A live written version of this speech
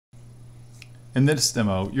In this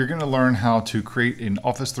demo, you're going to learn how to create an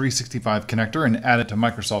Office 365 connector and add it to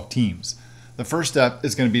Microsoft Teams. The first step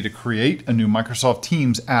is going to be to create a new Microsoft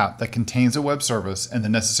Teams app that contains a web service and the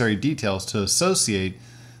necessary details to associate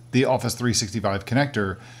the Office 365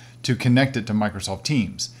 connector to connect it to Microsoft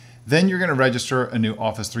Teams. Then you're going to register a new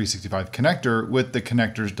Office 365 connector with the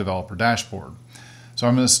connector's developer dashboard. So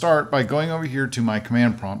I'm going to start by going over here to my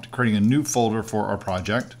command prompt, creating a new folder for our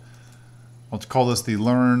project. I'll call this the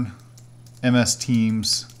Learn MS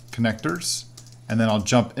Teams Connectors, and then I'll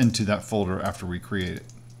jump into that folder after we create it.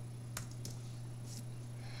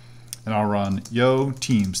 And I'll run Yo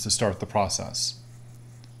Teams to start the process.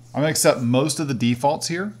 I'm going to accept most of the defaults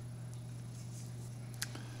here,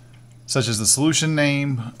 such as the solution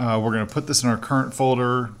name. We're going to put this in our current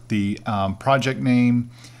folder, the project name,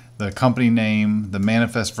 the company name, the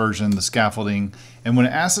manifest version, the scaffolding. And when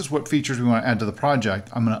it asks us what features we want to add to the project,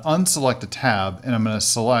 I'm going to unselect a tab and I'm going to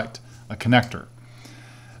select a connector.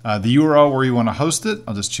 The URL where you want to host it,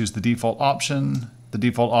 I'll just choose the default option for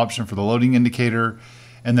the loading indicator,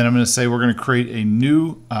 and then I'm going to say we're going to create a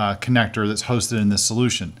new connector that's hosted in this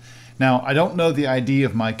solution. Now, I don't know the ID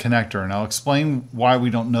of my connector, and I'll explain why we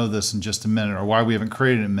don't know this in just a minute, or why we haven't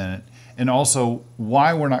created it in a minute, and also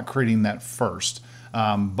why we're not creating that first.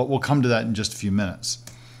 But we'll come to that in just a few minutes.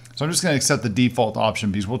 So I'm just going to accept the default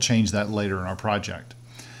option because we'll change that later in our project.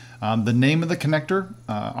 The name of the connector,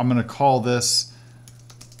 I'm going to call this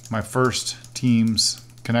my first Teams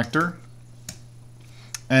connector.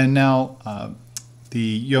 And now the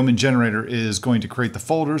Yeoman generator is going to create the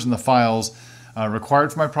folders and the files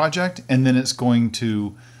required for my project, and then it's going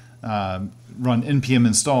to run npm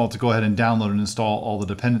install to go ahead and download and install all the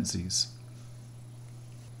dependencies.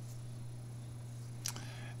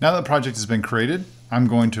 Now that the project has been created, I'm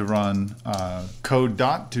going to run code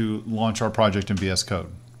dot to launch our project in VS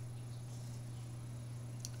Code.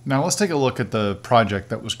 Now let's take a look at the project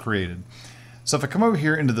that was created. So if I come over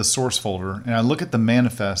here into the source folder and I look at the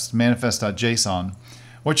manifest.json,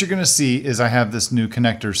 what you're going to see is I have this new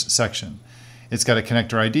connectors section. It's got a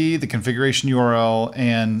connector ID, the configuration URL,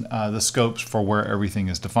 and the scopes for where everything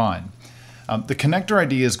is defined. The connector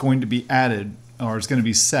ID is going to be added, or it's going to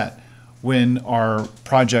be set when our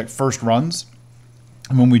project first runs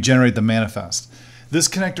and when we generate the manifest. This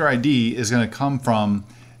connector ID is going to come from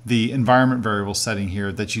the environment variable setting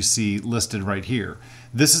here that you see listed right here.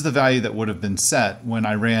 This is the value that would have been set when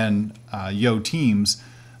I ran Yo Teams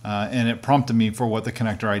and it prompted me for what the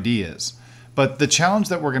connector ID is. But the challenge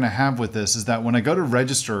that we're going to have with this is that when I go to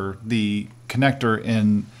register the connector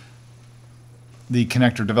in the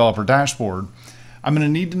connector developer dashboard, I'm going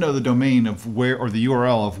to need to know the domain of where, or the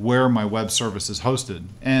URL of where my web service is hosted.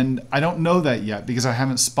 And I don't know that yet because I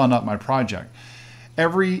haven't spun up my project.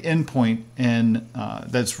 Every endpoint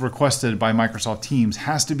that's requested by Microsoft Teams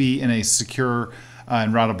has to be in a secure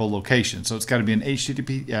and routable location. So it's got to be an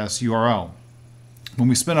HTTPS URL. When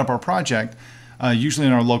we spin up our project, usually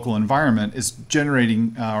in our local environment, it's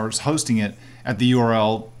generating or it's hosting it at the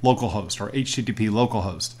URL localhost, or HTTP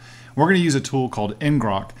localhost. We're going to use a tool called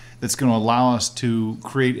ngrok that's going to allow us to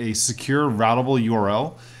create a secure routable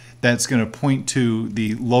URL that's going to point to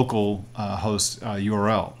the local host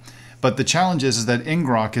URL. But the challenge is that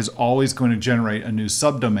ngrok is always going to generate a new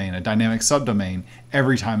subdomain, a dynamic subdomain,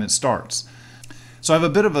 every time it starts. So I have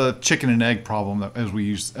a bit of a chicken and egg problem, as we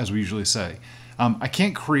usually say. I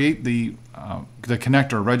can't create the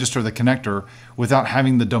connector, register the connector, without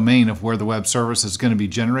having the domain of where the web service is going to be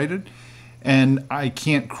generated. And I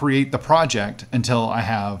can't create the project until I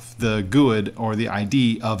have the GUID, or the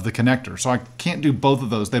ID of the connector. So I can't do both of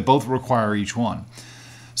those. They both require each one.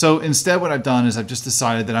 So instead, what I've done is I've just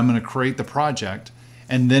decided that I'm going to create the project,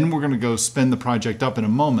 and then we're going to go spin the project up in a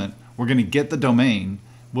moment. We're going to get the domain.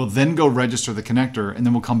 We'll then go register the connector, and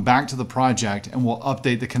then we'll come back to the project and we'll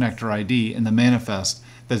update the connector ID in the manifest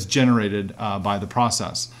that's generated by the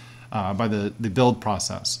process, by the build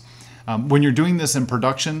process. When you're doing this in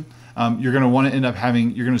production, you're going to want to end up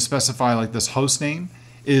having, you're going to specify like this host name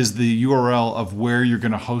is the URL of where you're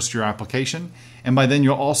going to host your application. And by then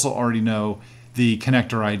you'll also already know the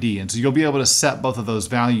connector ID. And so you'll be able to set both of those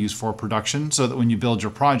values for production so that when you build your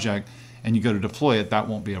project and you go to deploy it, that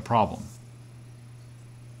won't be a problem.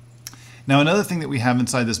 Now, another thing that we have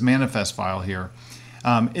inside this manifest file here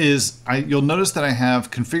is you'll notice that I have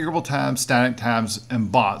configurable tabs, static tabs, and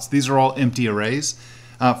bots. These are all empty arrays.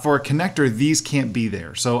 For a connector, these can't be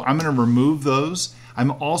there. So I'm going to remove those.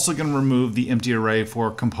 I'm also going to remove the empty array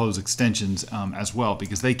for compose extensions as well,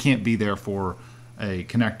 because they can't be there for a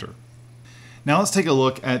connector. Now let's take a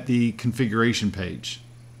look at the configuration page.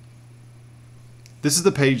 This is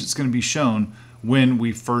the page that's going to be shown when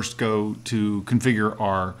we first go to configure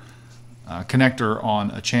our connector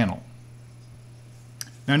on a channel.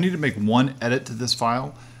 Now I need to make one edit to this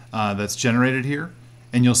file that's generated here.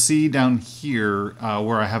 And you'll see down here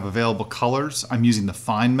where I have available colors, I'm using the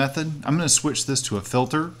find method. I'm going to switch this to a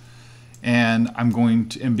filter. And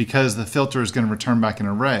and because the filter is going to return back an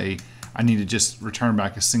array, I need to just return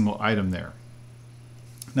back a single item there.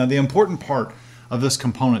 Now the important part of this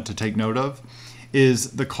component to take note of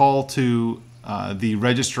is the call to the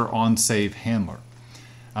register on save handler.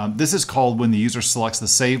 This is called when the user selects the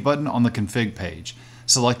save button on the config page.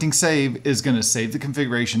 Selecting save is going to save the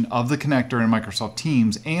configuration of the connector in Microsoft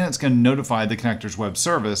Teams, and it's going to notify the connector's web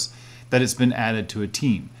service that it's been added to a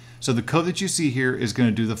team. So the code that you see here is going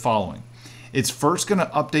to do the following. It's first going to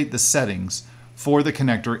update the settings for the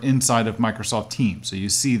connector inside of Microsoft Teams. So you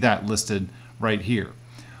see that listed right here.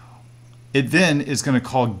 It then is going to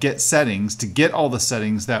call get settings to get all the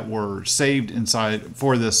settings that were saved inside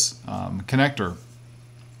for this connector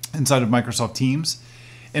inside of Microsoft Teams,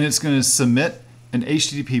 and it's going to submit an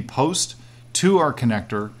HTTP post to our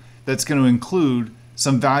connector that's going to include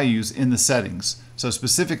some values in the settings. So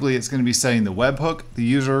specifically, it's going to be setting the webhook, the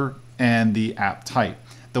user, and the app type.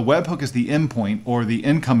 The webhook is the endpoint or the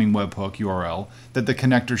incoming webhook URL that the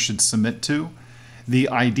connector should submit to. The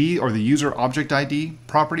ID or the user object ID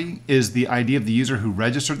property is the ID of the user who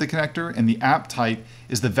registered the connector, and the app type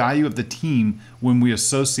is the value of the team when we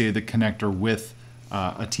associate the connector with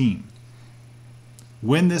a team.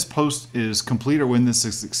 When this post is complete or when this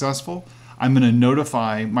is successful, I'm going to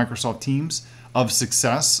notify Microsoft Teams of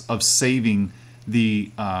success of saving the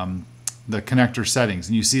connector settings.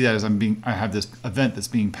 And you see that as I have this event that's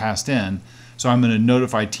being passed in. So I'm going to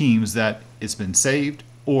notify Teams that it's been saved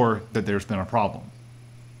or that there's been a problem.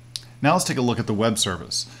 Now let's take a look at the web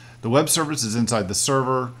service. The web service is inside the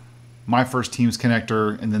server, my first Teams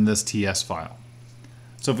connector, and then this TS file.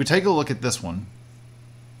 So if we take a look at this one,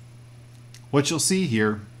 what you'll see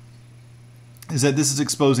here is that this is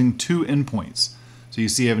exposing two endpoints. So you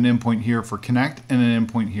see I have an endpoint here for connect and an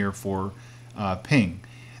endpoint here for ping.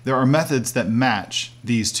 There are methods that match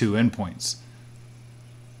these two endpoints.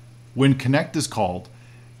 When connect is called,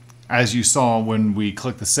 as you saw when we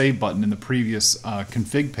clicked the save button in the previous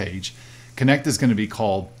config page, connect is going to be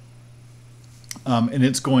called and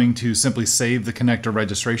it's going to simply save the connector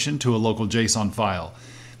registration to a local JSON file.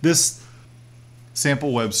 This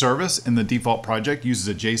sample web service in the default project uses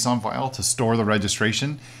a JSON file to store the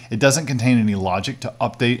registration. It doesn't contain any logic to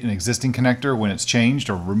update an existing connector when it's changed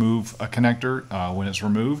or remove a connector when it's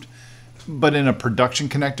removed. But in a production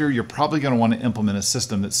connector, you're probably going to want to implement a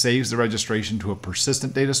system that saves the registration to a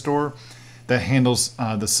persistent data store that handles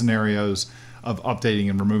the scenarios of updating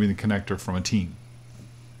and removing the connector from a team.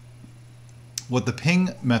 What the ping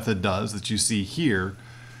method does that you see here,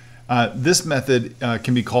 this method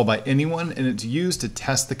can be called by anyone, and it's used to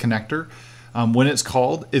test the connector. When it's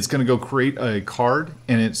called, it's going to go create a card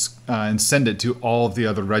and send it to all of the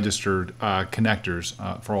other registered connectors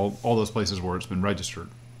for all those places where it's been registered.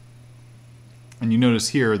 And you notice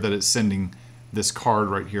here that it's sending this card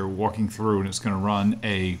right here, walking through, and it's going to run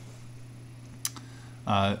a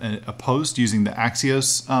post using the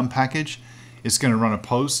Axios package. It's going to run a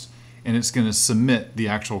post, and it's going to submit the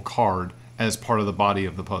actual card as part of the body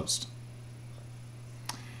of the post.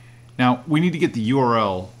 Now we need to get the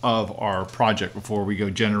URL of our project before we go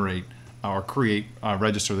generate or create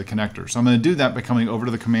register the connector. So I'm going to do that by coming over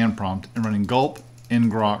to the command prompt and running gulp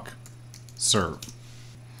ngrok serve.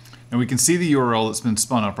 And we can see the URL that's been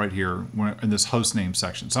spun up right here in this host name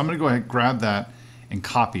section. So I'm going to go ahead and grab that and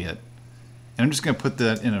copy it. And I'm just going to put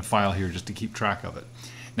that in a file here just to keep track of it.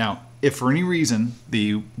 Now, if for any reason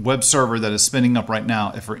the web server that is spinning up right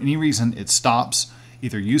now, if for any reason it stops,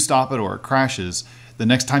 either you stop it or it crashes, the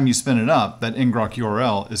next time you spin it up, that ngrok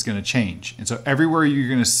URL is going to change. And so everywhere you're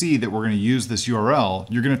going to see that we're going to use this URL,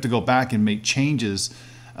 you're going to have to go back and make changes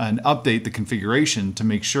and update the configuration to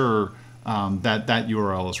make sure that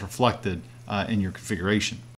URL is reflected in your configuration.